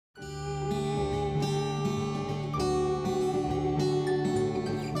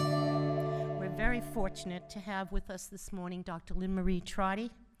fortunate to have with us this morning Dr. Lynn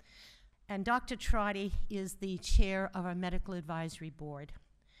Trotti. And Dr. Trotti is the chair of our Medical Advisory Board.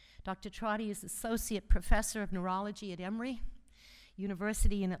 Dr. Trotti is Associate Professor of Neurology at Emory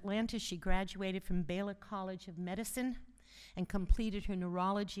University in Atlanta. She graduated from Baylor College of Medicine and completed her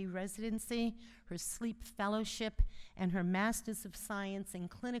neurology residency, her sleep fellowship, and her Master's of Science in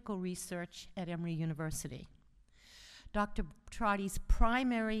Clinical Research at Emory University. Dr. Trotti's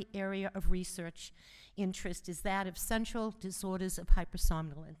primary area of research interest is that of central disorders of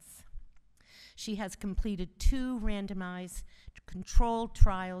hypersomnolence. She has completed 2 randomized controlled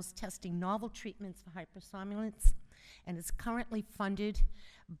trials testing novel treatments for hypersomnolence and is currently funded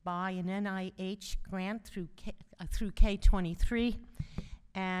by an NIH grant through K23,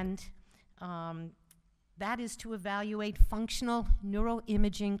 and that is to evaluate functional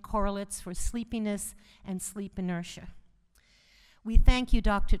neuroimaging correlates for sleepiness and sleep inertia. We thank you,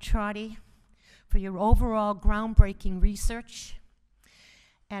 Dr. Trotti, for your overall groundbreaking research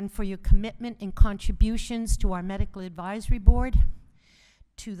and for your commitment and contributions to our Medical Advisory Board,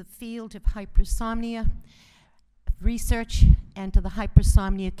 to the field of hypersomnia research, and to the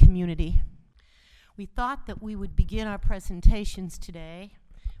hypersomnia community. We thought that we would begin our presentations today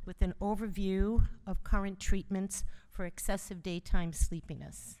with an overview of current treatments for excessive daytime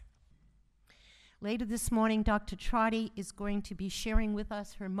sleepiness. Later this morning, Dr. Trotti is going to be sharing with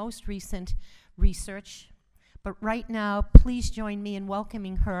us her most recent research, but right now, please join me in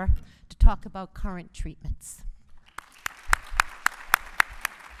welcoming her to talk about current treatments.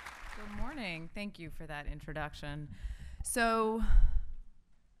 Good morning. Thank you for that introduction. So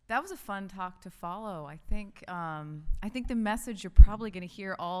that was a fun talk to follow. I think the message you're probably going to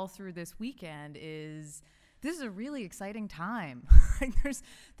hear all through this weekend is this is a really exciting time.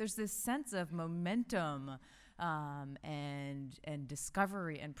 there's this sense of momentum and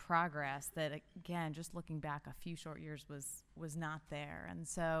discovery and progress that, again, just looking back a few short years was not there. And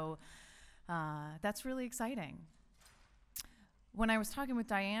so that's really exciting. When I was talking with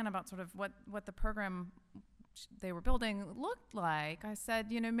Diane about sort of what the program they were building looked like, I said,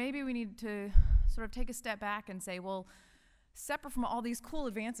 maybe we need to sort of take a step back and say, well, separate from all these cool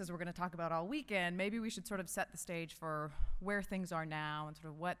advances we're going to talk about all weekend, maybe we should sort of set the stage for where things are now and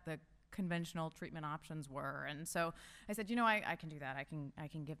sort of what the conventional treatment options were. And so I said, I can do that. I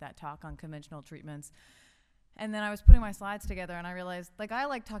can give that talk on conventional treatments. And then I was putting my slides together and I realized, I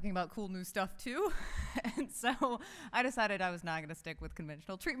like talking about cool new stuff too. And so I decided I was not going to stick with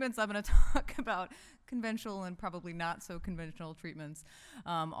conventional treatments. I'm going to talk about conventional and probably not so conventional treatments,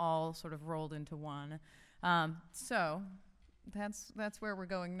 all sort of rolled into one. So that's where we're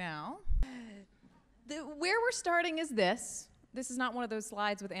going now. Where we're starting is this. This is not one of those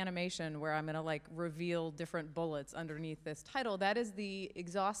slides with animation where I'm going to reveal different bullets underneath this title. That is the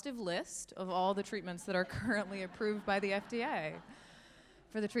exhaustive list of all the treatments that are currently approved by the FDA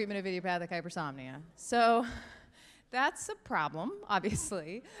for the treatment of idiopathic hypersomnia. So that's a problem,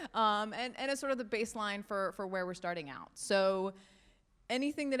 obviously, and it's sort of the baseline for where we're starting out. So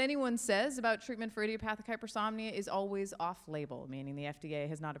anything that anyone says about treatment for idiopathic hypersomnia is always off-label, meaning the FDA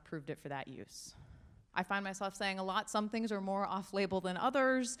has not approved it for that use. I find myself saying a lot. Some things are more off-label than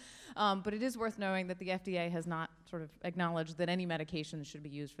others, but it is worth knowing that the FDA has not sort of acknowledged that any medication should be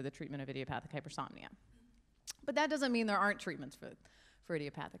used for the treatment of idiopathic hypersomnia. But that doesn't mean there aren't treatments for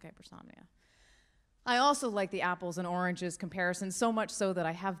idiopathic hypersomnia. I also like the apples and oranges comparison, so much so that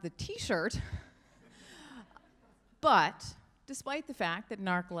I have the t-shirt. But despite the fact that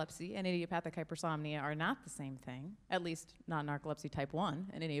narcolepsy and idiopathic hypersomnia are not the same thing, at least not narcolepsy type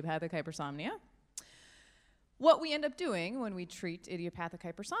 1 and idiopathic hypersomnia, what we end up doing when we treat idiopathic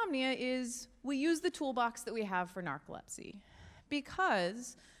hypersomnia is we use the toolbox that we have for narcolepsy,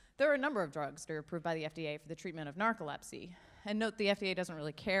 because there are a number of drugs that are approved by the FDA for the treatment of narcolepsy. And note, the FDA doesn't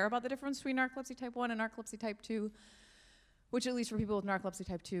really care about the difference between narcolepsy type 1 and narcolepsy type 2, which at least for people with narcolepsy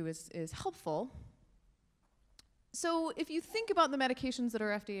type 2 is helpful. So if you think about the medications that are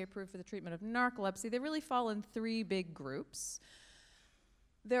FDA approved for the treatment of narcolepsy, they really fall in 3 big groups.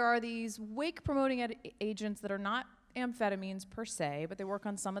 There are these wake-promoting agents that are not amphetamines per se, but they work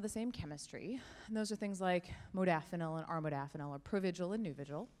on some of the same chemistry. And those are things like modafinil and armodafinil, or Provigil and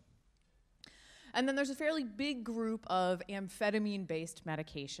Nuvigil. And then there's a fairly big group of amphetamine-based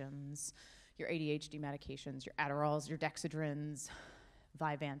medications, your ADHD medications, your Adderalls, your Dexedrins,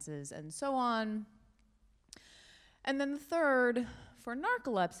 Vyvanses, and so on. And then the third, for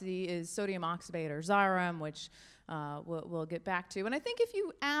narcolepsy, is sodium oxybate or Xyrem, which we'll get back to. And I think if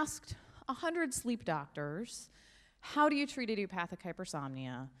you asked 100 sleep doctors, how do you treat idiopathic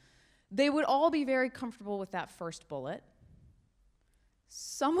hypersomnia, they would all be very comfortable with that first bullet.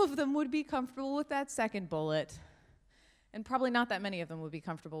 Some of them would be comfortable with that second bullet, and probably not that many of them would be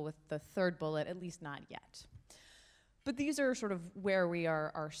comfortable with the third bullet, at least not yet. But these are sort of where we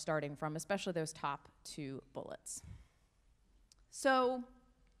are starting from, especially those top two bullets. So,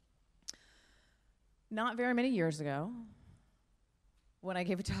 not very many years ago, when I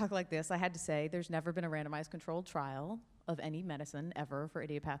gave a talk like this, I had to say there's never been a randomized controlled trial of any medicine ever for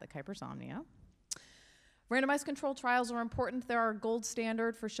idiopathic hypersomnia. Randomized controlled trials are important. They're our gold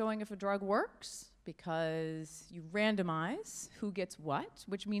standard for showing if a drug works because you randomize who gets what,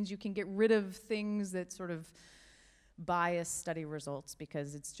 which means you can get rid of things that sort of bias study results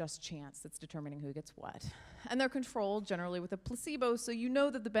because it's just chance that's determining who gets what. And they're controlled generally with a placebo, so you know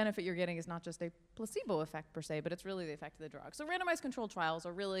that the benefit you're getting is not just a placebo effect per se, but it's really the effect of the drug. So randomized controlled trials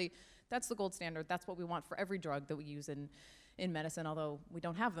are really, that's the gold standard. That's what we want for every drug that we use in medicine, although we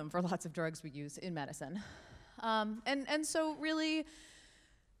don't have them for lots of drugs we use in medicine. And so really,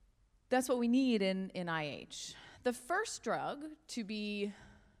 that's what we need in IH. The first drug to be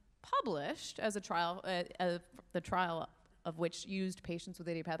published as a trial, the trial of which used patients with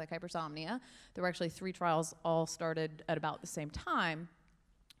idiopathic hypersomnia. There were actually 3 trials all started at about the same time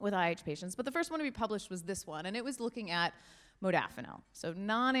with IH patients, but the first one to be published was this one, and it was looking at modafinil, so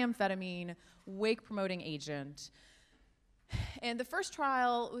non-amphetamine wake-promoting agent. And the first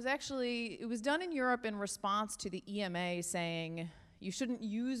trial was actually, it was done in Europe in response to the EMA saying you shouldn't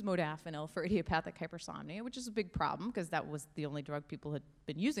use modafinil for idiopathic hypersomnia, which is a big problem because that was the only drug people had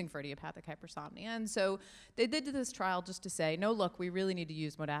been using for idiopathic hypersomnia. And so they did this trial just to say, no, look, we really need to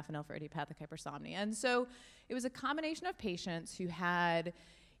use modafinil for idiopathic hypersomnia. And so it was a combination of patients who had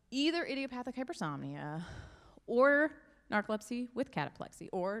either idiopathic hypersomnia or narcolepsy with cataplexy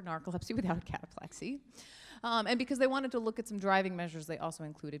or narcolepsy without cataplexy. And because they wanted to look at some driving measures, they also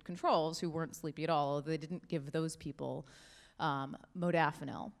included controls who weren't sleepy at all. They didn't give those people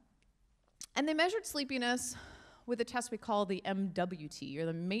modafinil. And they measured sleepiness with a test we call the MWT, or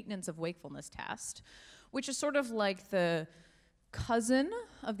the Maintenance of Wakefulness Test, which is sort of like the cousin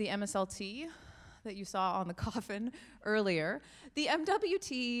of the MSLT that you saw on the coffin earlier. The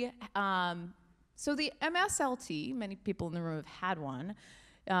MWT, so the MSLT, many people in the room have had one.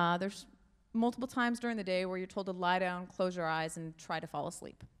 There's multiple times during the day where you're told to lie down, close your eyes, and try to fall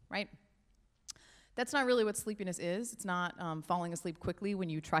asleep, right? That's not really what sleepiness is. It's not falling asleep quickly when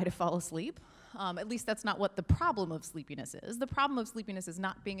you try to fall asleep. At least that's not what the problem of sleepiness is. The problem of sleepiness is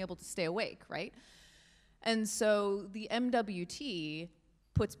not being able to stay awake, right? And so the MWT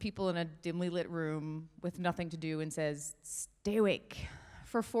puts people in a dimly lit room with nothing to do and says, stay awake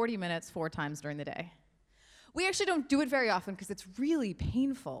for 40 minutes 4 times during the day. We actually don't do it very often because it's really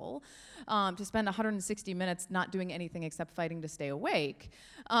painful to spend 160 minutes not doing anything except fighting to stay awake.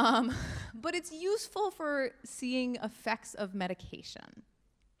 But it's useful for seeing effects of medication.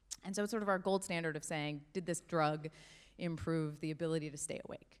 And so it's sort of our gold standard of saying, did this drug improve the ability to stay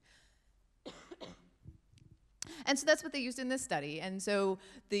awake? And so that's what they used in this study. And so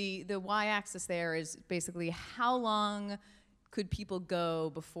the y-axis there is basically how long could people go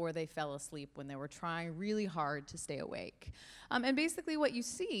before they fell asleep when they were trying really hard to stay awake. And basically what you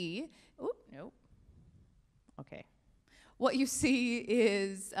see, what you see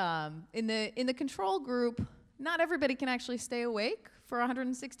is in the control group, not everybody can actually stay awake for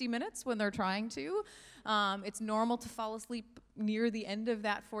 160 minutes when they're trying to. It's normal to fall asleep near the end of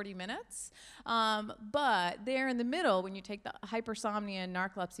that 40 minutes. But there in the middle, when you take the hypersomnia and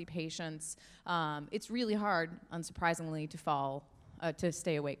narcolepsy patients, it's really hard, unsurprisingly, to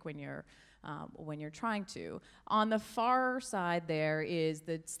stay awake when you're trying to. On the far side there is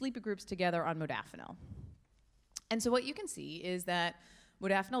the sleepy groups together on modafinil. And so what you can see is that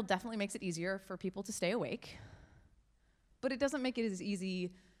modafinil definitely makes it easier for people to stay awake, but it doesn't make it as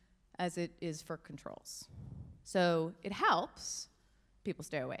easy as it is for controls. So it helps people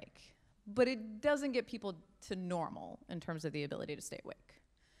stay awake, but it doesn't get people to normal in terms of the ability to stay awake.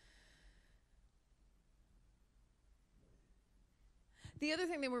 The other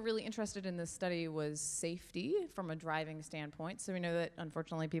thing they were really interested in this study was safety from a driving standpoint. So we know that,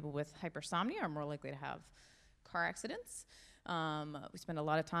 unfortunately, people with hypersomnia are more likely to have car accidents. We spend a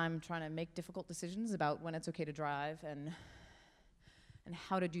lot of time trying to make difficult decisions about when it's okay to drive and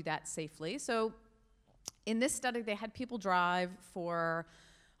how to do that safely. So in this study, they had people drive for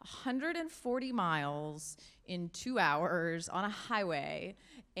 140 miles in 2 hours on a highway,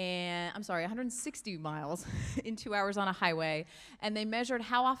 and 160 miles in 2 hours on a highway, and they measured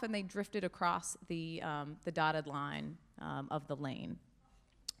how often they drifted across the dotted line of the lane,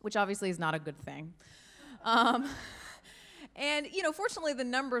 which obviously is not a good thing. And, you know, fortunately, the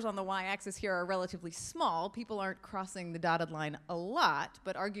numbers on the y-axis here are relatively small. People aren't crossing the dotted line a lot,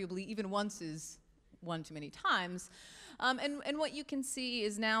 but arguably even once is one too many times. And what you can see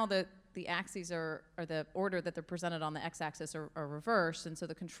is now that the axes or the order that they're presented on the x-axis are reversed, and so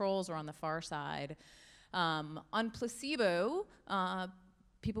the controls are on the far side. On placebo,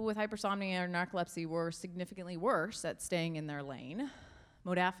 people with hypersomnia or narcolepsy were significantly worse at staying in their lane.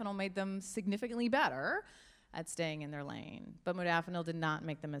 Modafinil made them significantly better at staying in their lane, but modafinil did not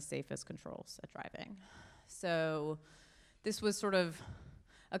make them as safe as controls at driving. So this was sort of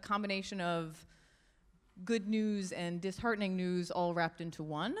a combination of good news and disheartening news all wrapped into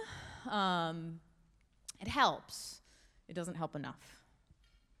one. It helps. It doesn't help enough.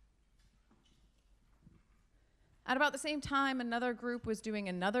 At about the same time, another group was doing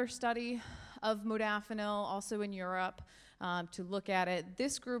another study of modafinil, also in Europe, to look at it.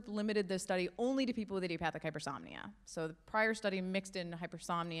 This group limited the study only to people with idiopathic hypersomnia. So the prior study mixed in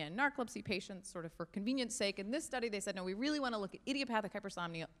hypersomnia and narcolepsy patients sort of for convenience sake. In this study, they said, no, we really want to look at idiopathic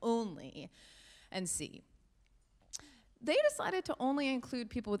hypersomnia only and see. They decided to only include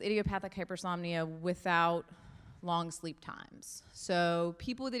people with idiopathic hypersomnia without long sleep times. So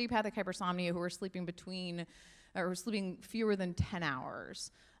people with idiopathic hypersomnia who are sleeping between or sleeping fewer than 10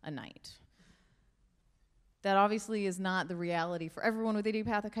 hours a night. That obviously is not the reality for everyone with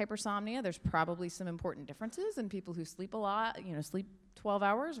idiopathic hypersomnia. There's probably some important differences in people who sleep a lot, you know, sleep 12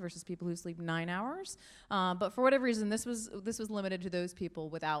 hours versus people who sleep 9 hours. But for whatever reason, this was limited to those people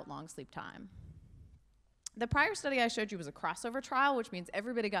without long sleep time. The prior study I showed you was a crossover trial, which means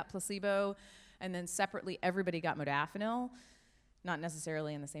everybody got placebo, and then separately everybody got modafinil, not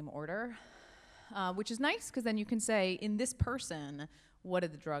necessarily in the same order, which is nice because then you can say, in this person, what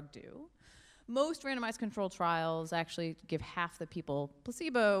did the drug do? Most randomized controlled trials actually give half the people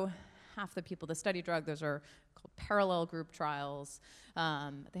placebo, half the people the study drug. Those are called parallel group trials.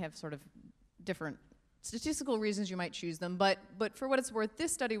 They have sort of different statistical reasons you might choose them, but for what it's worth,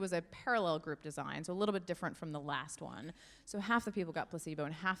 this study was a parallel group design, so a little bit different from the last one. So half the people got placebo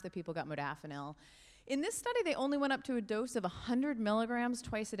and half the people got modafinil. In this study, they only went up to a dose of 100 milligrams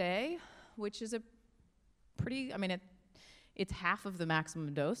twice a day, which is a pretty, I mean, it's half of the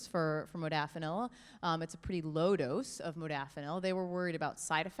maximum dose for modafinil. It's a pretty low dose of modafinil. They were worried about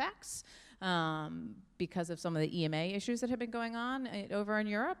side effects because of some of the EMA issues that have been going on over in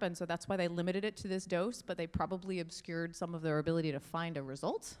Europe, and so that's why they limited it to this dose, but they probably obscured some of their ability to find a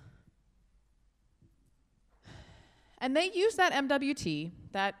result. And they used that MWT,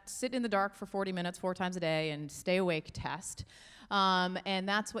 that sit in the dark for 40 minutes 4 times a day and stay awake test, and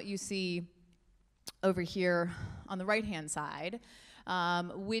that's what you see over here on the right-hand side,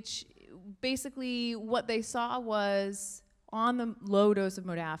 which basically what they saw was on the low dose of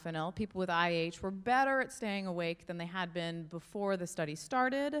modafinil, people with IH were better at staying awake than they had been before the study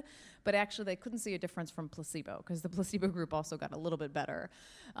started, but actually they couldn't see a difference from placebo because the placebo group also got a little bit better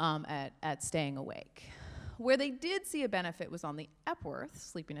at staying awake. Where they did see a benefit was on the Epworth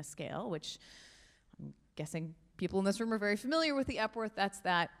sleepiness scale, which I'm guessing people in this room are very familiar with the Epworth. That's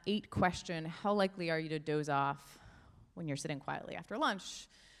that 8-question, how likely are you to doze off when you're sitting quietly after lunch,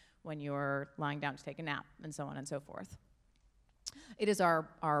 when you're lying down to take a nap, and so on and so forth. It is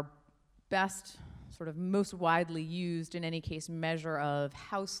our best, sort of most widely used, in any case, measure of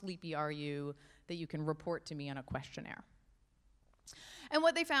how sleepy are you that you can report to me on a questionnaire. And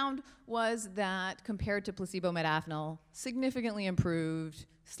what they found was that compared to placebo modafinil, significantly improved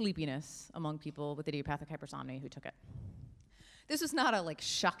sleepiness among people with idiopathic hypersomnia who took it. This was not a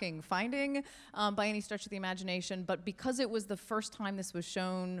shocking finding by any stretch of the imagination, but because it was the first time this was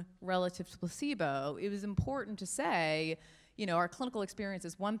shown relative to placebo, it was important to say, you know, our clinical experience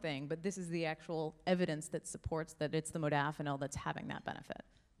is one thing, but this is the actual evidence that supports that it's the modafinil that's having that benefit.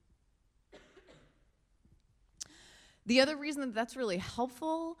 The other reason that that's really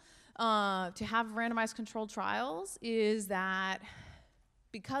helpful to have randomized controlled trials is that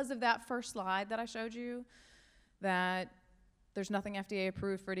because of that first slide that I showed you, that there's nothing FDA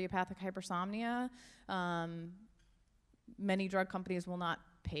approved for idiopathic hypersomnia, many drug companies will not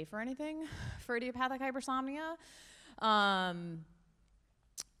pay for anything for idiopathic hypersomnia,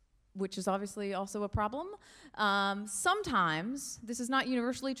 which is obviously also a problem. Sometimes, this is not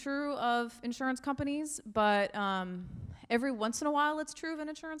universally true of insurance companies, but every once in a while it's true of an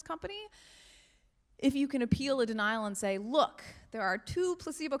insurance company. If you can appeal a denial and say, look, there are 2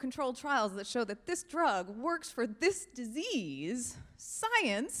 placebo-controlled trials that show that this drug works for this disease,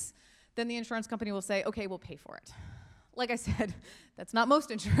 science, then the insurance company will say, okay, we'll pay for it. Like I said, that's not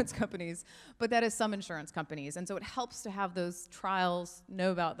most insurance companies, but that is some insurance companies. And so it helps to have those trials,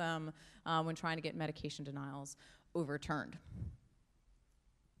 know about them when trying to get medication denials overturned.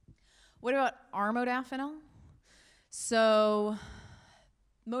 What about armodafinil? So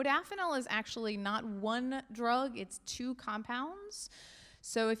modafinil is actually not one drug, it's 2 compounds.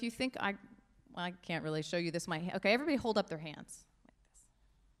 So if you think, I can't really show you this. Okay, everybody hold up their hands like this.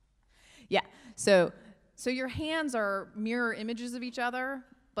 Yeah, so your hands are mirror images of each other,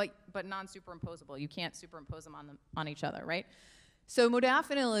 but non-superimposable. You can't superimpose them on each other, right? So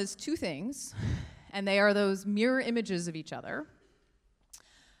modafinil is 2 things, and they are those mirror images of each other.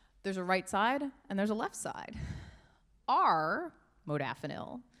 There's a right side and there's a left side. Our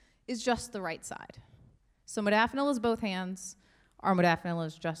modafinil is just the right side. So modafinil is both hands. Armodafinil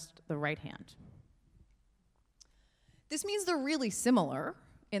is just the right hand. This means they're really similar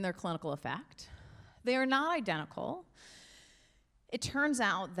in their clinical effect. They are not identical. It turns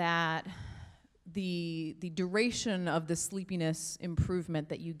out that the duration of the sleepiness improvement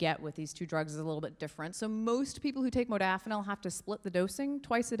that you get with these 2 drugs is a little bit different. So most people who take modafinil have to split the dosing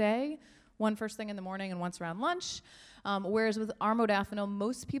twice a day, one first thing in the morning and once around lunch. Whereas with armodafinil,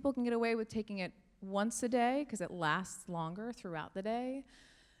 most people can get away with taking it once a day because it lasts longer throughout the day.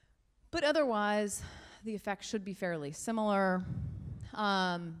 But otherwise, the effects should be fairly similar.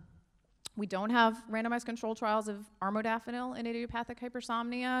 We don't have randomized control trials of armodafinil in idiopathic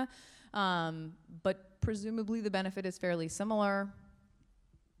hypersomnia, but presumably the benefit is fairly similar.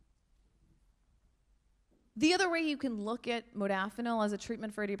 The other way you can look at modafinil as a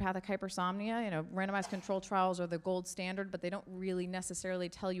treatment for idiopathic hypersomnia, randomized control trials are the gold standard, but they don't really necessarily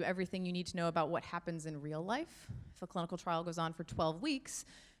tell you everything you need to know about what happens in real life. If a clinical trial goes on for 12 weeks,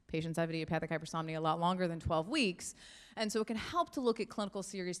 patients have idiopathic hypersomnia a lot longer than 12 weeks. And so it can help to look at clinical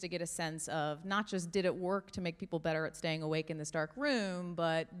series to get a sense of not just did it work to make people better at staying awake in this dark room,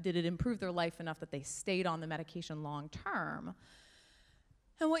 but did it improve their life enough that they stayed on the medication long term?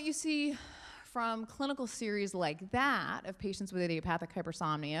 And what you see from clinical series like that of patients with idiopathic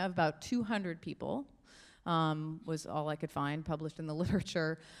hypersomnia, about 200 people, was all I could find published in the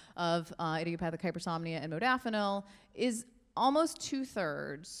literature of idiopathic hypersomnia and modafinil, is almost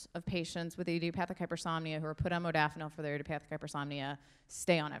 2/3 of patients with idiopathic hypersomnia who are put on modafinil for their idiopathic hypersomnia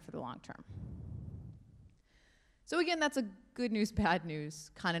stay on it for the long term. So again, that's a good news, bad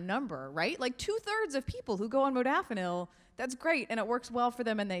news kind of number, right? Like 2/3 of people who go on modafinil, that's great, and it works well for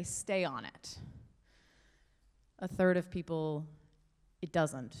them, and they stay on it. 1/3 of people, it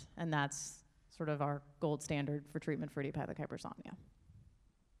doesn't, and that's sort of our gold standard for treatment for idiopathic hypersomnia.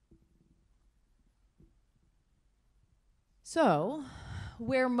 So,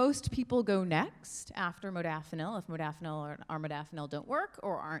 where most people go next after modafinil, if modafinil or armodafinil don't work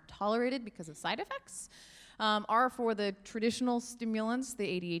or aren't tolerated because of side effects, are for the traditional stimulants, the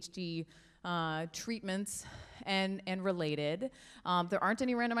ADHD treatments and related. There aren't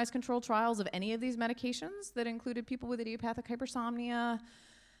any randomized controlled trials of any of these medications that included people with idiopathic hypersomnia.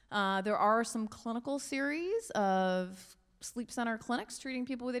 There are some clinical series of sleep center clinics treating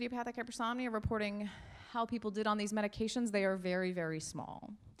people with idiopathic hypersomnia, reporting how people did on these medications. They are very, very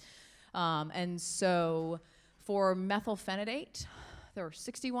small. And so for methylphenidate, there were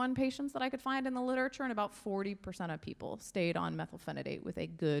 61 patients that I could find in the literature, and about 40% of people stayed on methylphenidate with a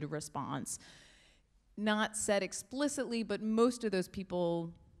good response. Not said explicitly, but most of those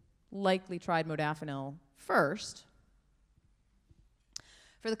people likely tried modafinil first.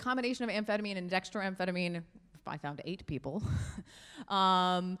 For the combination of amphetamine and dextroamphetamine, I found 8 people.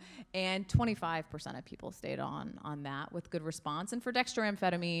 And 25% of people stayed on that with good response. And for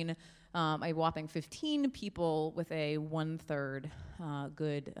dextroamphetamine, a whopping 15 people with a 1/3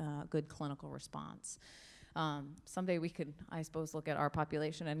 good clinical response. Someday we could, I suppose, look at our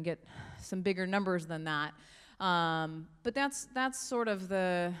population and get some bigger numbers than that. But that's sort of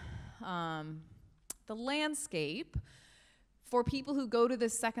the landscape. For people who go to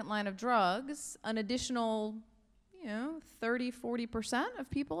this second line of drugs, an additional 30-40% of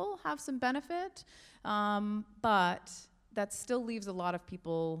people have some benefit, but that still leaves a lot of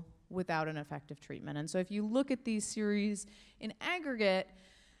people without an effective treatment. And so if you look at these series in aggregate,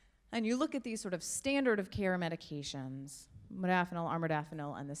 and you look at these sort of standard of care medications, modafinil,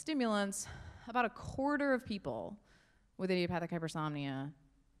 armodafinil, and the stimulants, about 1/4 of people with idiopathic hypersomnia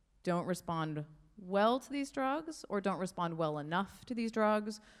don't respond well to these drugs, or don't respond well enough to these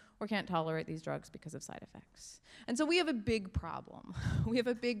drugs, or can't tolerate these drugs because of side effects. And so we have a big problem. We have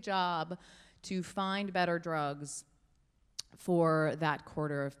a big job to find better drugs for that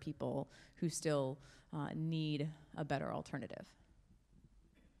 1/4 of people who still need a better alternative.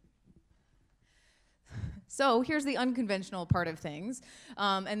 So here's the unconventional part of things.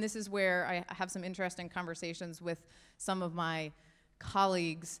 And this is where I have some interesting conversations with some of my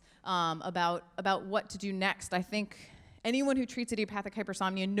colleagues about what to do next. I think anyone who treats idiopathic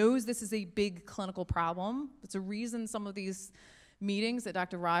hypersomnia knows this is a big clinical problem. It's a reason some of these meetings that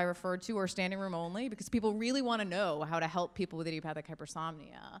Dr. Rai referred to are standing room only, because people really want to know how to help people with idiopathic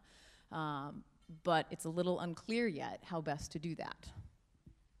hypersomnia. But it's a little unclear yet how best to do that.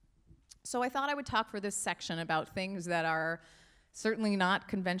 So I thought I would talk for this section about things that are certainly not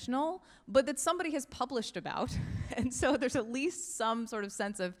conventional, but that somebody has published about. And so there's at least some sort of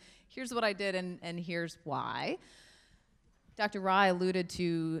sense of, here's what I did and here's why. Dr. Rai alluded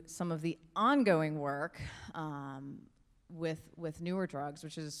to some of the ongoing work with newer drugs,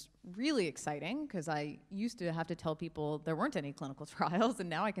 which is really exciting, because I used to have to tell people there weren't any clinical trials, and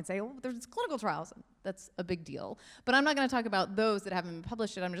now I can say, oh, there's clinical trials. That's a big deal. But I'm not going to talk about those that haven't been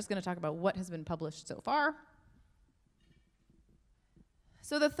published yet. I'm just going to talk about what has been published so far.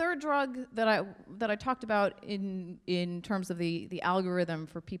 So the third drug that I talked about in terms of the algorithm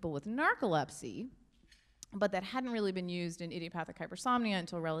for people with narcolepsy, but that hadn't really been used in idiopathic hypersomnia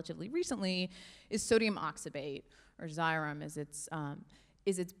until relatively recently, is sodium oxybate, or Xyrem is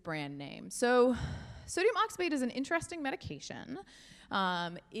its brand name. So sodium oxybate is an interesting medication.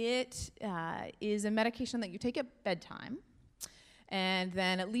 It is a medication that you take at bedtime, and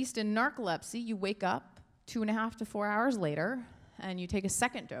then at least in narcolepsy, you wake up 2.5 to 4 hours later, and you take a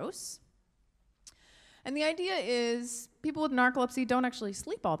second dose. And the idea is people with narcolepsy don't actually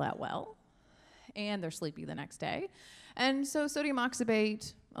sleep all that well, and they're sleepy the next day. And so sodium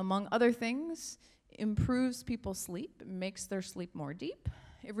oxybate, among other things, improves people's sleep, makes their sleep more deep.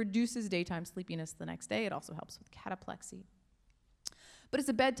 It reduces daytime sleepiness the next day. It also helps with cataplexy. But it's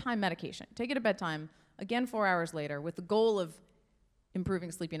a bedtime medication. Take it at bedtime, again 4 hours later, with the goal of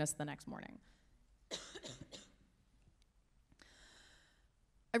improving sleepiness the next morning.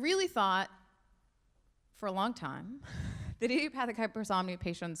 I really thought for a long time that idiopathic hypersomnia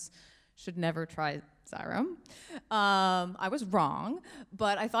patients should never try Xyrem. I was wrong,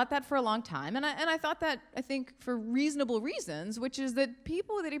 but I thought that for a long time. And I thought that, I think, for reasonable reasons, which is that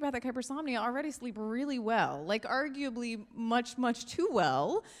people with idiopathic hypersomnia already sleep really well, like arguably much, much too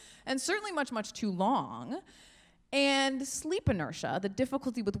well, and certainly much, much too long. And sleep inertia, the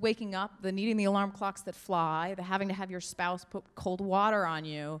difficulty with waking up, the needing the alarm clocks that fly, the having to have your spouse put cold water on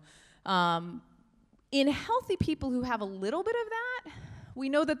you. In healthy people who have a little bit of that, we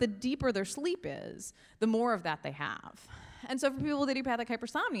know that the deeper their sleep is, the more of that they have. And so for people with idiopathic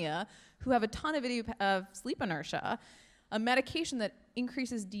hypersomnia who have a ton of sleep inertia, a medication that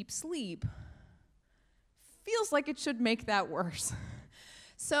increases deep sleep feels like it should make that worse.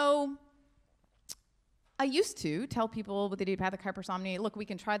 So I used to tell people with idiopathic hypersomnia, look, we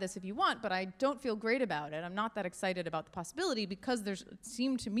can try this if you want, but I don't feel great about it. I'm not that excited about the possibility because there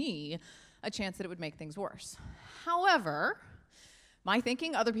seemed to me a chance that it would make things worse. However, my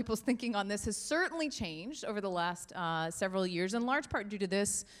thinking, other people's thinking on this has certainly changed over the last several years, in large part due to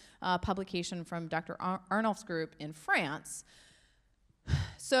this publication from Dr. Arnolf's group in France.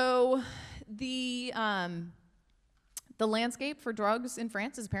 So the landscape for drugs in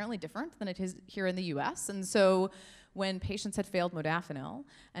France is apparently different than it is here in the US. And so when patients had failed modafinil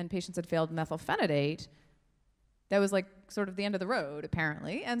and patients had failed methylphenidate, that was like sort of the end of the road,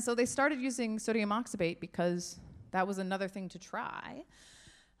 apparently. And so they started using sodium oxybate because that was another thing to try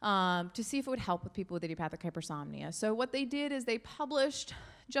to see if it would help with people with idiopathic hypersomnia. So what they did is they published,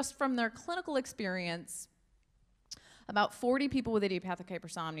 just from their clinical experience, about 40 people with idiopathic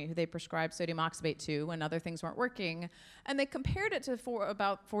hypersomnia who they prescribed sodium oxybate to when other things weren't working. And they compared it to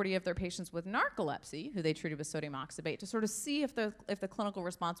about 40 of their patients with narcolepsy who they treated with sodium oxybate to sort of see if the clinical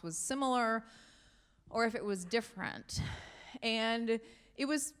response was similar or if it was different. And it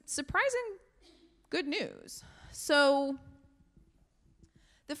was surprising good news. So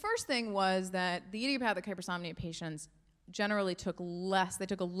the first thing was that the idiopathic hypersomnia patients generally took less, they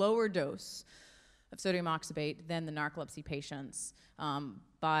took a lower dose of sodium oxybate than the narcolepsy patients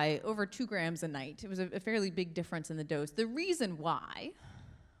by over 2 grams a night. It was a fairly big difference in the dose. The reason why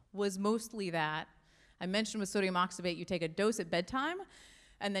was mostly that I mentioned with sodium oxybate, you take a dose at bedtime,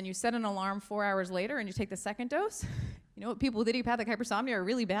 and then you set an alarm 4 hours later, and you take the second dose. You know what people with idiopathic hypersomnia are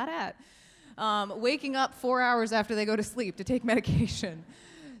really bad at? Waking up 4 hours after they go to sleep to take medication.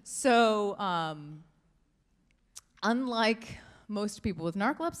 So unlike most people with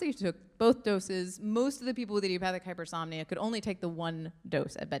narcolepsy who took both doses, most of the people with idiopathic hypersomnia could only take the 1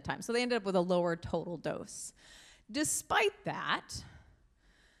 dose at bedtime. So they ended up with a lower total dose. Despite that,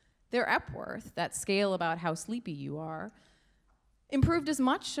 their Epworth, that scale about how sleepy you are, improved as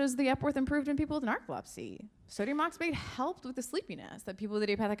much as the Epworth improved in people with narcolepsy. Sodium oxybate helped with the sleepiness that people with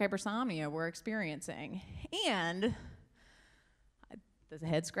idiopathic hypersomnia were experiencing. And the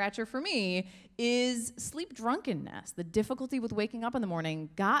head scratcher for me, is sleep drunkenness. The difficulty with waking up in the morning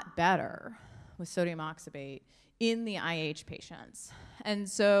got better with sodium oxybate in the IH patients. And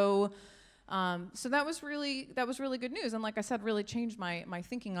so, so that was really good news. And like I said, really changed my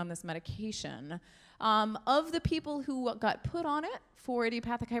thinking on this medication. Of the people who got put on it for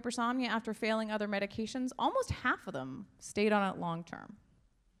idiopathic hypersomnia after failing other medications, almost half of them stayed on it long term.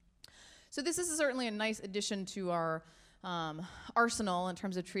 So this is certainly a nice addition to our arsenal in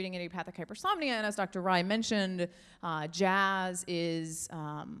terms of treating idiopathic hypersomnia. And as Dr. Rai mentioned, Jazz is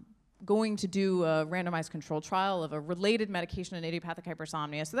going to do a randomized control trial of a related medication in idiopathic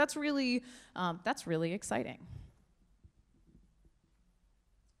hypersomnia. So that's really exciting.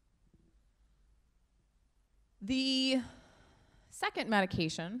 The second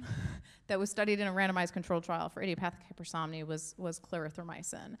medication that was studied in a randomized control trial for idiopathic hypersomnia was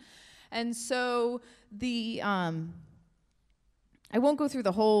clarithromycin. And so I won't go through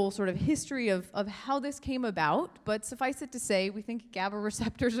the whole sort of history of how this came about, but suffice it to say, we think GABA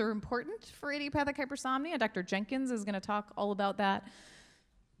receptors are important for idiopathic hypersomnia. Dr. Jenkins is going to talk all about that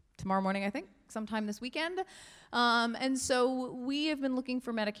tomorrow morning, I think, sometime this weekend. And so we have been looking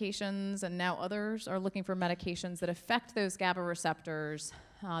for medications, and now others are looking for medications that affect those GABA receptors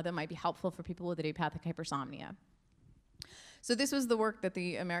that might be helpful for people with idiopathic hypersomnia. So this was the work that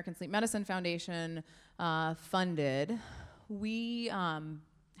the American Sleep Medicine Foundation funded. We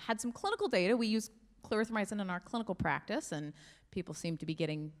had some clinical data. We used clarithromycin in our clinical practice, and people seem to be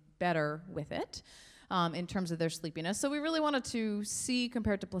getting better with it in terms of their sleepiness. So we really wanted to see,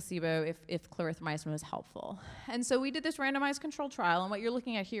 compared to placebo, if clarithromycin was helpful. And so we did this randomized control trial, and what you're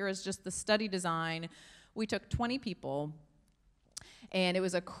looking at here is just the study design. We took 20 people, and it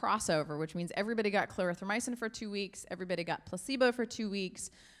was a crossover, which means everybody got clarithromycin for 2 weeks, everybody got placebo for 2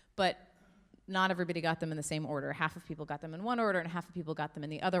 weeks, but not everybody got them in the same order. Half of people got them in one order, and half of people got them in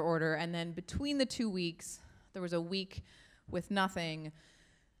the other order. And then between the 2 weeks, there was a week with nothing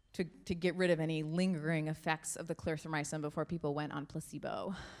to get rid of any lingering effects of the clarithromycin before people went on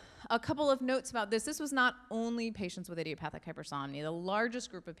placebo. A couple of notes about this. This was not only patients with idiopathic hypersomnia. The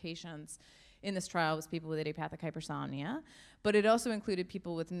largest group of patients in this trial was people with idiopathic hypersomnia, but it also included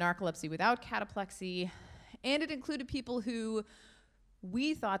people with narcolepsy without cataplexy, and it included people who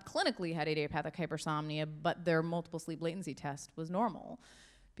we thought clinically had idiopathic hypersomnia, but their multiple sleep latency test was normal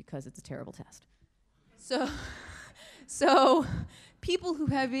because it's a terrible test. So people who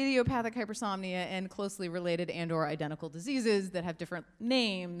have idiopathic hypersomnia and closely related and/or identical diseases that have different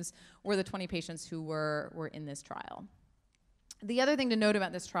names were the 20 patients who were in this trial. The other thing to note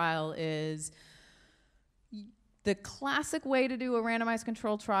about this trial is the classic way to do a randomized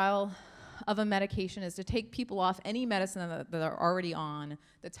control trial of a medication is to take people off any medicine that they're already on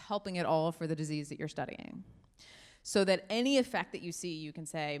that's helping at all for the disease that you're studying. So that any effect that you see, you can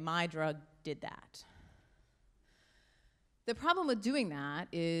say, my drug did that. The problem with doing that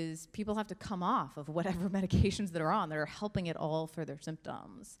is people have to come off of whatever medications that are on that are helping at all for their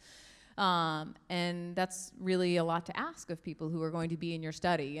symptoms. And that's really a lot to ask of people who are going to be in your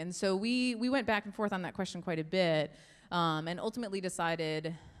study. And so we went back and forth on that question quite a bit, and ultimately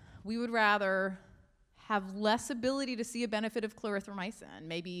decided we would rather have less ability to see a benefit of clarithromycin,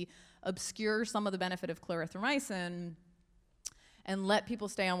 maybe obscure some of the benefit of clarithromycin, and let people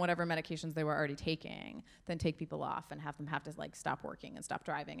stay on whatever medications they were already taking, than take people off and have them have to like stop working and stop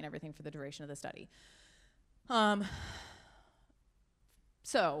driving and everything for the duration of the study.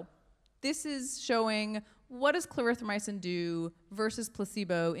 So this is showing what does clarithromycin do versus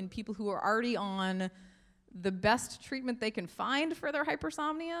placebo in people who are already on the best treatment they can find for their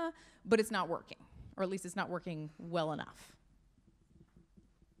hypersomnia, but it's not working, or at least it's not working well enough.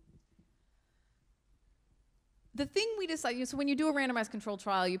 The thing we decided, so when you do a randomized controlled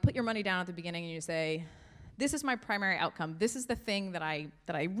trial, you put your money down at the beginning and you say, this is my primary outcome. This is the thing that I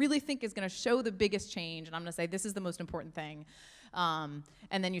really think is going to show the biggest change, and I'm going to say this is the most important thing. And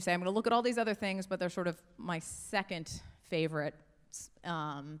then you say, I'm going to look at all these other things, but they're sort of my second favorite.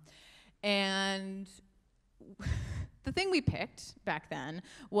 And the thing we picked back then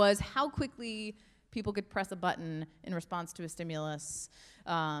was how quickly people could press a button in response to a stimulus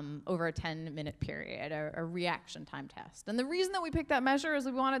over a 10-minute period, a reaction time test. And the reason that we picked that measure is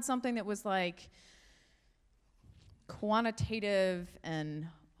we wanted something that was like quantitative and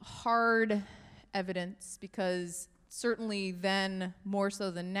hard evidence, because certainly then, more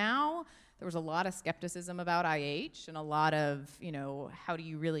so than now, there was a lot of skepticism about IH and a lot of, how do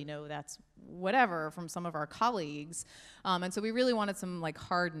you really know that's whatever from some of our colleagues. And so we really wanted some like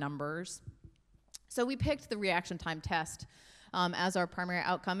hard numbers. So we picked the reaction time test as our primary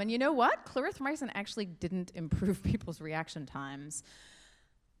outcome. And you know what? Clarithromycin actually didn't improve people's reaction times.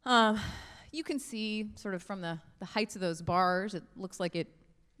 You can see sort of from the heights of those bars, it looks like it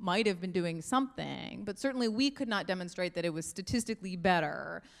might have been doing something, but certainly we could not demonstrate that it was statistically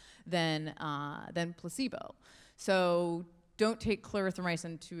better than placebo. So don't take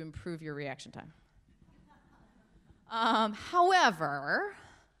clarithromycin to improve your reaction time. However,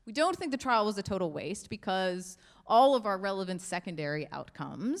 we don't think the trial was a total waste because all of our relevant secondary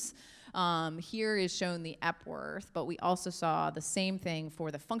outcomes, here is shown the Epworth, but we also saw the same thing for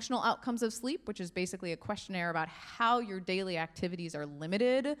the functional outcomes of sleep, which is basically a questionnaire about how your daily activities are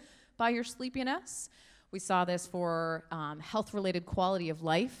limited by your sleepiness. We saw this for health-related quality of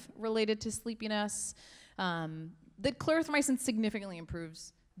life related to sleepiness. That clarithromycin significantly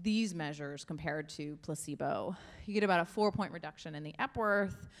improves these measures compared to placebo. You get about a 4-point reduction in the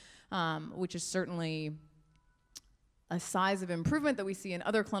Epworth, which is certainly a size of improvement that we see in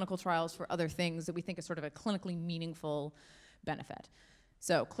other clinical trials for other things that we think is sort of a clinically meaningful benefit.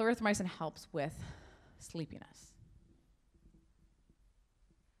 So clarithromycin helps with sleepiness.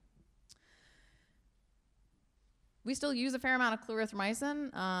 We still use a fair amount of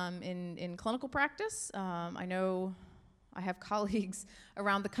clarithromycin in clinical practice. I know I have colleagues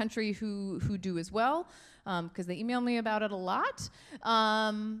around the country who do as well, because they email me about it a lot.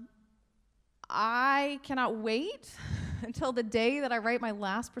 I cannot wait until the day that I write my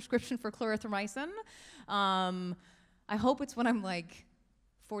last prescription for clarithromycin. I hope it's when I'm like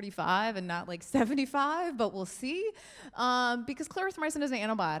 45 and not like 75, but we'll see. Because clarithromycin is an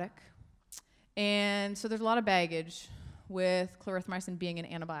antibiotic. And so there's a lot of baggage with clarithromycin being an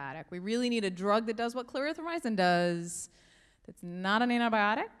antibiotic. We really need a drug that does what clarithromycin does, that's not an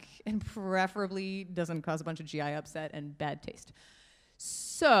antibiotic, and preferably doesn't cause a bunch of GI upset and bad taste.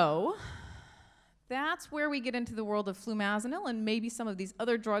 So that's where we get into the world of flumazenil and maybe some of these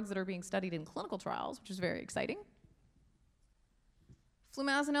other drugs that are being studied in clinical trials, which is very exciting.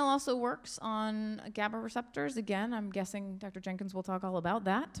 Flumazenil also works on GABA receptors. Again, I'm guessing Dr. Jenkins will talk all about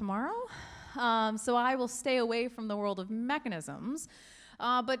that tomorrow. So I will stay away from the world of mechanisms.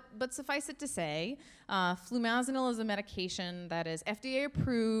 But suffice it to say, flumazenil is a medication that is FDA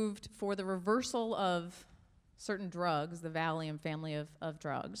approved for the reversal of certain drugs, the Valium family of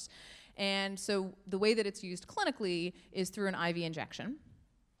drugs. And so the way that it's used clinically is through an IV injection.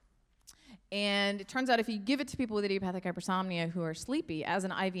 And it turns out if you give it to people with idiopathic hypersomnia who are sleepy as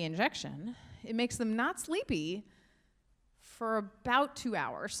an IV injection, it makes them not sleepy for about 2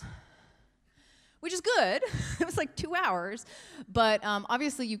 hours, which is good. It was like 2 hours. But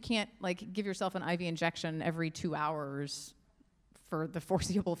obviously you can't like give yourself an IV injection every 2 hours for the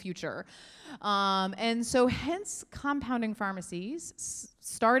foreseeable future. And so hence compounding pharmacies,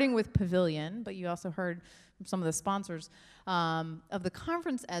 starting with Pavilion, but you also heard from some of the sponsors of the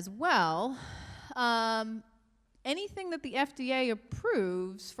conference as well, anything that the FDA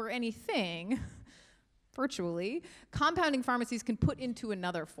approves for anything, virtually, compounding pharmacies can put into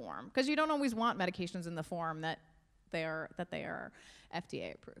another form, because you don't always want medications in the form that they are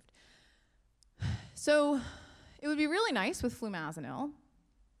FDA approved. So it would be really nice with flumazenil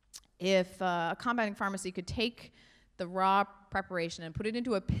if a compounding pharmacy could take the raw preparation and put it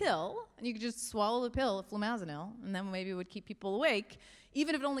into a pill, and you could just swallow the pill of flumazenil, and then maybe it would keep people awake.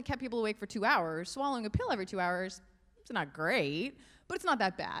 Even if it only kept people awake for 2 hours, swallowing a pill every 2 hours, it's not great, but it's not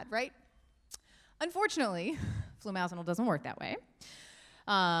that bad, right? Unfortunately, flumazenil doesn't work that way.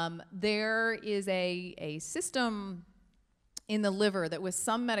 There is a system in the liver that with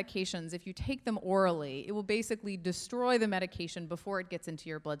some medications, if you take them orally, it will basically destroy the medication before it gets into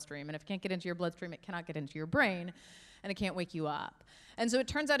your bloodstream. And if it can't get into your bloodstream, it cannot get into your brain, and it can't wake you up. And so it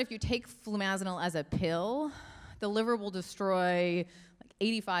turns out if you take flumazenil as a pill, the liver will destroy like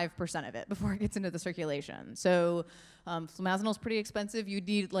 85% of it before it gets into the circulation. So flumazenil is pretty expensive. You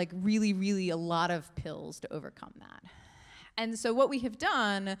need like really, really a lot of pills to overcome that. And so what we have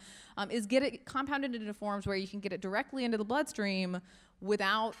done is get it compounded into forms where you can get it directly into the bloodstream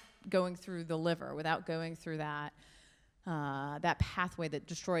without going through the liver, without going through that pathway that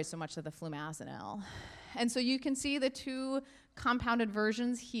destroys so much of the flumazenil. And so you can see the two compounded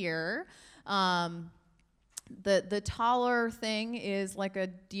versions here. The taller thing is like a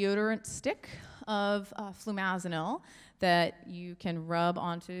deodorant stick of flumazenil that you can rub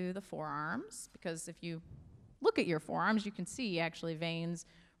onto the forearms, because if you look at your forearms, you can see actually veins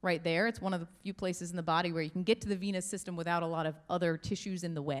right there. It's one of the few places in the body where you can get to the venous system without a lot of other tissues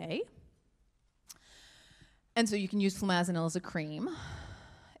in the way. And so you can use flumazenil as a cream.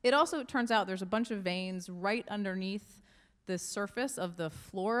 It also turns out there's a bunch of veins right underneath the surface of the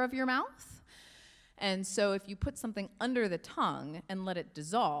floor of your mouth. And so if you put something under the tongue and let it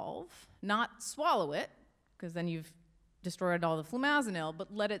dissolve, not swallow it, because then you've destroyed all the flumazenil,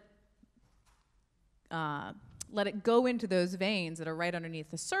 but let it go into those veins that are right underneath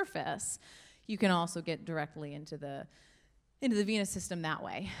the surface, you can also get directly into the venous system that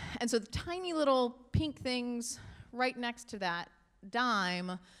way. And so the tiny little pink things right next to that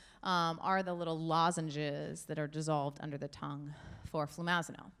dime are the little lozenges that are dissolved under the tongue for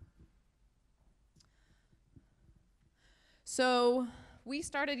flumazenil. So we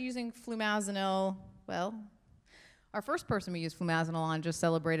started using flumazenil, well, our first person we used flumazenil on just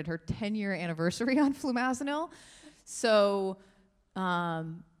celebrated her 10-year anniversary on flumazenil. So that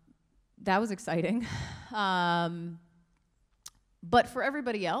was exciting. But for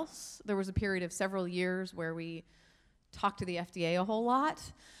everybody else, there was a period of several years where we talked to the FDA a whole lot.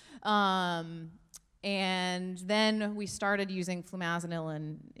 And then we started using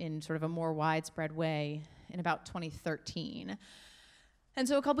flumazenil in sort of a more widespread way in about 2013. And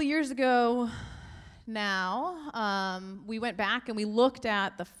so a couple years ago now, we went back and we looked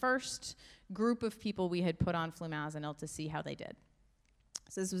at the first group of people we had put on flumazenil to see how they did.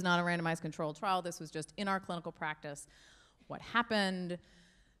 So this was not a randomized controlled trial. This was just in our clinical practice. What happened?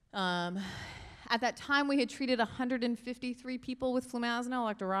 At that time, we had treated 153 people with flumazenil.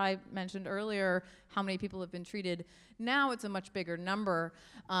 Dr. Rai mentioned earlier how many people have been treated. Now it's a much bigger number,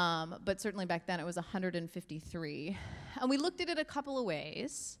 but certainly back then it was 153. And we looked at it a couple of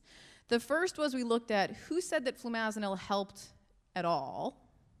ways. The first was we looked at who said that flumazenil helped at all,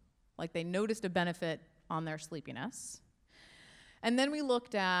 like they noticed a benefit on their sleepiness. And then we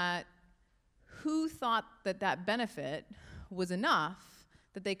looked at who thought that that benefit was enough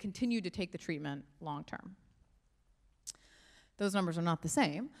that they continued to take the treatment long term. Those numbers are not the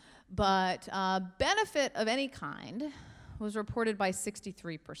same, but benefit of any kind was reported by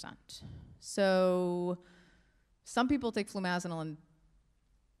 63%. So some people take flumazenil and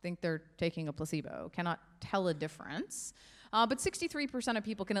think they're taking a placebo, cannot tell a difference, but 63% of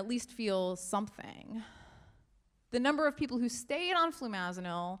people can at least feel something. The number of people who stayed on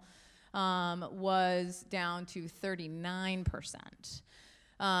flumazenil was down to 39%.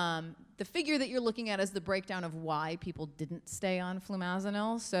 The figure that you're looking at is the breakdown of why people didn't stay on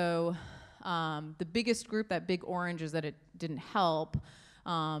flumazenil. So the biggest group, that big orange, is that it didn't help.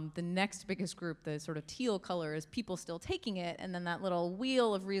 The next biggest group, the sort of teal color, is people still taking it. And then that little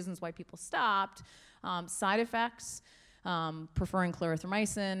wheel of reasons why people stopped, side effects, preferring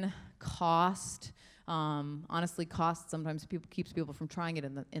clarithromycin, cost. Honestly, cost sometimes keeps people from trying it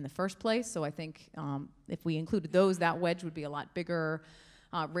in the first place. So I think if we included those, that wedge would be a lot bigger.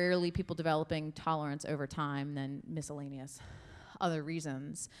 Rarely people developing tolerance over time, than miscellaneous other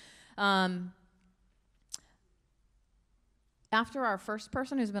reasons. After our first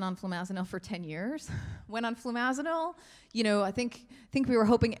person who's been on flumazenil for 10 years went on flumazenil, I think we were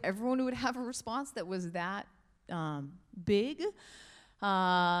hoping everyone would have a response that was that big.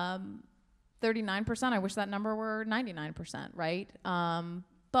 39%, I wish that number were 99%, right?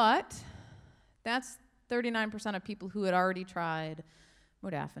 But that's 39% of people who had already tried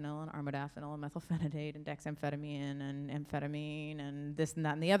modafinil and armodafinil and methylphenidate and dexamphetamine and amphetamine and this and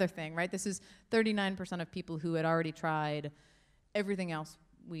that and the other thing, right? This is 39% of people who had already tried everything else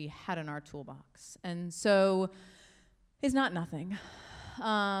we had in our toolbox. And so it's not nothing.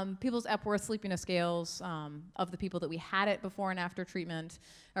 People's Epworth sleepiness scales of the people that we had it before and after treatment,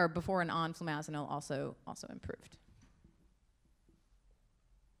 or before and on flumazenil, also improved.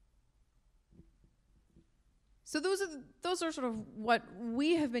 So those are sort of what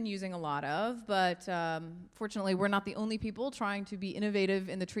we have been using a lot of, but fortunately we're not the only people trying to be innovative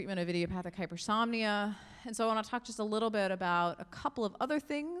in the treatment of idiopathic hypersomnia. And so I want to talk just a little bit about a couple of other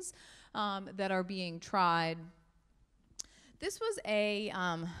things that are being tried. This was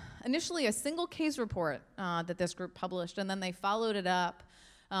initially a single case report that this group published, and then they followed it up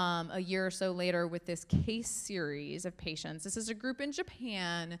a year or so later with this case series of patients. This is a group in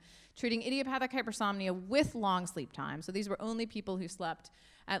Japan treating idiopathic hypersomnia with long sleep time. So these were only people who slept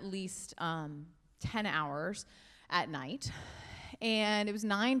at least 10 hours at night. And it was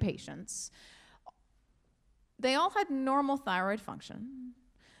 9 patients. They all had normal thyroid function.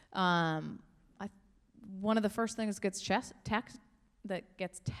 One of the first things that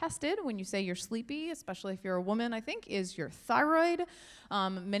gets tested when you say you're sleepy, especially if you're a woman, I think, is your thyroid.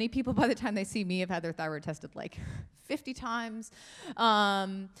 Many people, by the time they see me, have had their thyroid tested like 50 times.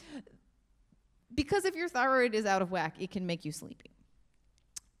 Because if your thyroid is out of whack, it can make you sleepy.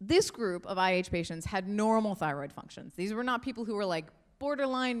 This group of IH patients had normal thyroid functions. These were not people who were like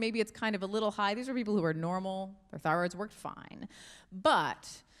borderline, maybe it's kind of a little high. These were people who were normal. Their thyroids worked fine. But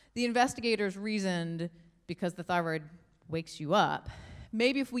the investigators reasoned, because the thyroid wakes you up,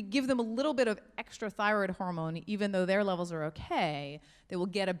 maybe if we give them a little bit of extra thyroid hormone, even though their levels are okay, they will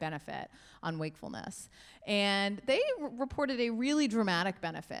get a benefit on wakefulness. And they reported a really dramatic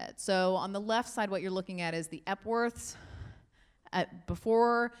benefit. So on the left side, what you're looking at is the Epworths at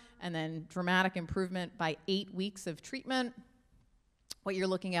before, and then dramatic improvement by 8 weeks of treatment. What you're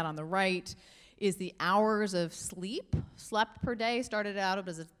looking at on the right is the hours of slept per day. Started out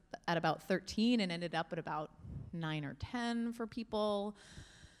at about 13 and ended up at about 9 or 10 for people.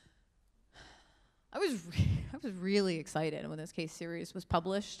 I was really excited when this case series was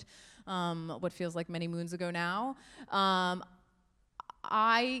published, what feels like many moons ago now. My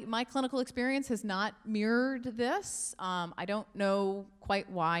clinical experience has not mirrored this. I don't know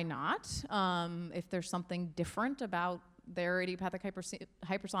quite why not. If there's something different about their idiopathic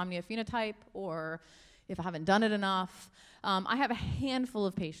hypersomnia phenotype, or if I haven't done it enough. I have a handful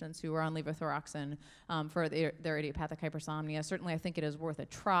of patients who are on levothyroxine for their idiopathic hypersomnia. Certainly, I think it is worth a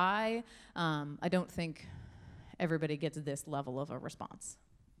try. I don't think everybody gets this level of a response.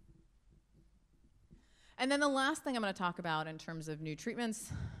 And then the last thing I'm going to talk about in terms of new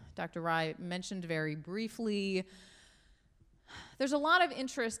treatments, Dr. Rai mentioned very briefly, there's a lot of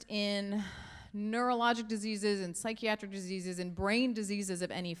interest in neurologic diseases and psychiatric diseases and brain diseases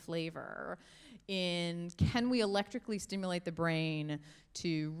of any flavor. Can we electrically stimulate the brain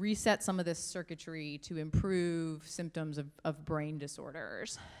to reset some of this circuitry to improve symptoms of brain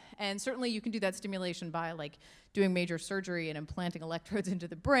disorders? And certainly you can do that stimulation by like doing major surgery and implanting electrodes into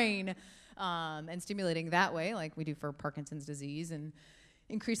the brain and stimulating that way, like we do for Parkinson's disease and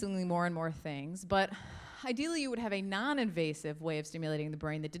increasingly more and more things. But ideally you would have a non-invasive way of stimulating the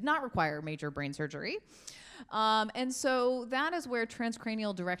brain that did not require major brain surgery. And so that is where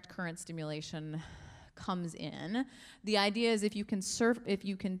transcranial direct current stimulation comes in. The idea is if you can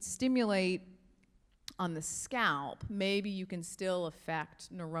stimulate on the scalp, maybe you can still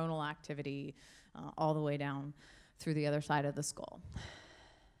affect neuronal activity all the way down through the other side of the skull.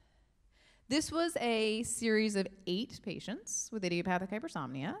 This was a series of 8 patients with idiopathic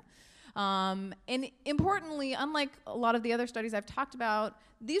hypersomnia. And importantly, unlike a lot of the other studies I've talked about,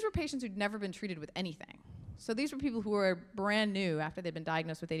 these were patients who'd never been treated with anything. So these were people who were brand new after they'd been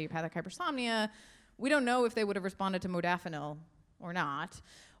diagnosed with idiopathic hypersomnia. We don't know if they would have responded to modafinil or not,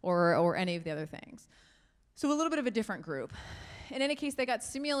 or any of the other things. So a little bit of a different group. In any case, they got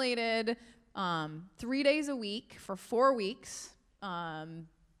stimulated 3 days a week for 4 weeks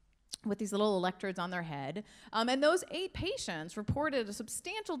with these little electrodes on their head. And those 8 patients reported a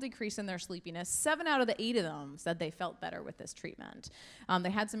substantial decrease in their sleepiness. 7 out of the 8 of them said they felt better with this treatment.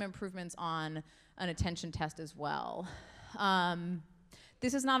 They had some improvements on an attention test as well.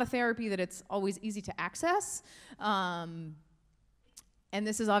 This is not a therapy that it's always easy to access. And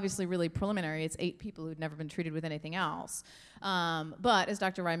this is obviously really preliminary. It's 8 people who'd never been treated with anything else. But as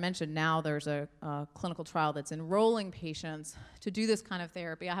Dr. Rai mentioned, now there's a clinical trial that's enrolling patients to do this kind of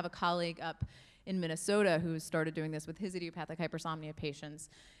therapy. I have a colleague up in Minnesota who started doing this with his idiopathic hypersomnia patients.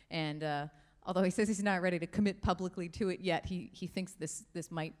 And although he says he's not ready to commit publicly to it yet, he thinks this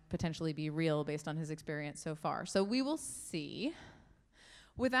might potentially be real based on his experience so far. So we will see.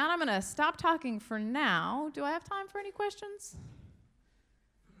 With that, I'm going to stop talking for now. Do I have time for any questions?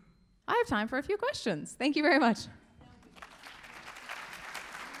 I have time for a few questions. Thank you very much.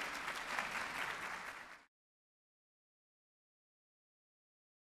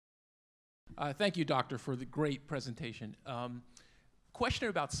 Thank you, doctor, for the great presentation. Question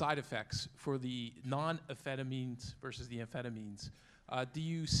about side effects for the non-amphetamines versus the amphetamines. Do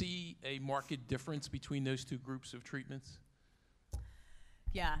you see a marked difference between those 2 groups of treatments?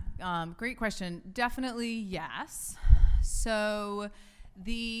 Yeah, great question. Definitely yes. So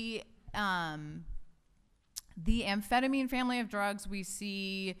the amphetamine family of drugs, we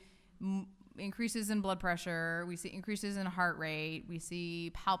see increases in blood pressure, we see increases in heart rate, we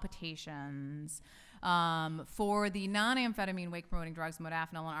see palpitations. For the non-amphetamine wake-promoting drugs,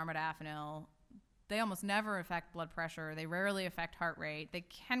 modafinil and armodafinil, they almost never affect blood pressure. They rarely affect heart rate. They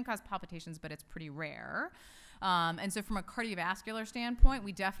can cause palpitations, but it's pretty rare. And so from a cardiovascular standpoint,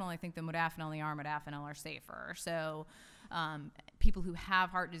 we definitely think the modafinil and the armodafinil are safer. So people who have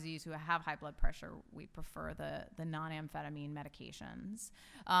heart disease, who have high blood pressure, we prefer the non-amphetamine medications.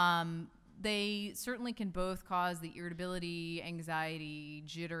 They certainly can both cause the irritability, anxiety,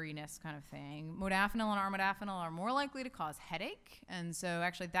 jitteriness kind of thing. Modafinil and armodafinil are more likely to cause headache. And so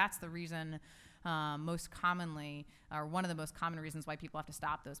actually that's the reason most commonly, or one of the most common reasons why people have to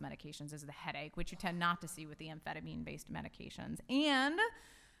stop those medications is the headache, which you tend not to see with the amphetamine-based medications. And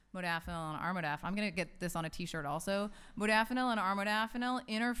modafinil and armodafinil, I'm going to get this on a t-shirt also. Modafinil and armodafinil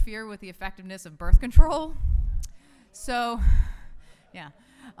interfere with the effectiveness of birth control. So Yeah.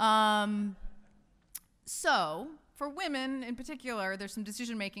 So for women in particular, there's some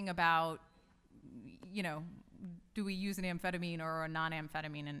decision making about, you know, do we use an amphetamine or a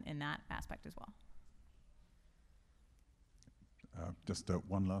non-amphetamine in that aspect as well? Just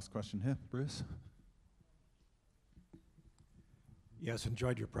one last question here, Bruce. Yes,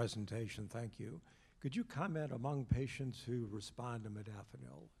 enjoyed your presentation, thank you. Could you comment among patients who respond to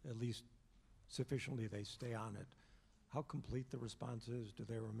modafinil, at least sufficiently they stay on it, how complete the response is? Do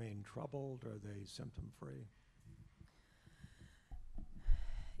they remain troubled? Are they symptom-free?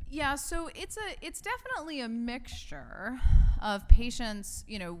 Yeah, so it's definitely a mixture of patients,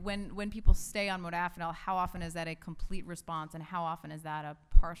 you know, when people stay on modafinil, how often is that a complete response and how often is that a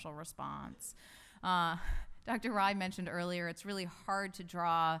partial response? Dr. Rai mentioned earlier, it's really hard to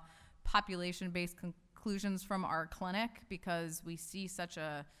draw population-based conclusions from our clinic because we see such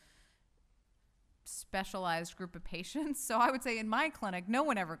a specialized group of patients. So I would say in my clinic, no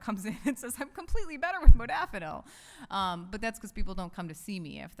one ever comes in and says, I'm completely better with modafinil. But that's because people don't come to see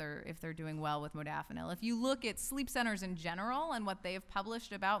me if they're doing well with modafinil. If you look at sleep centers in general and what they have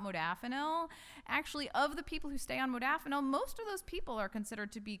published about modafinil, actually of the people who stay on modafinil, most of those people are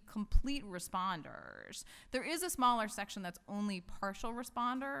considered to be complete responders. There is a smaller section that's only partial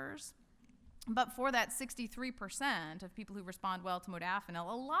responders. But for that 63% of people who respond well to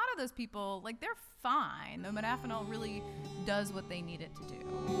modafinil, a lot of those people, like, they're fine. The modafinil really does what they need it to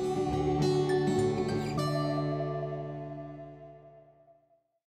do.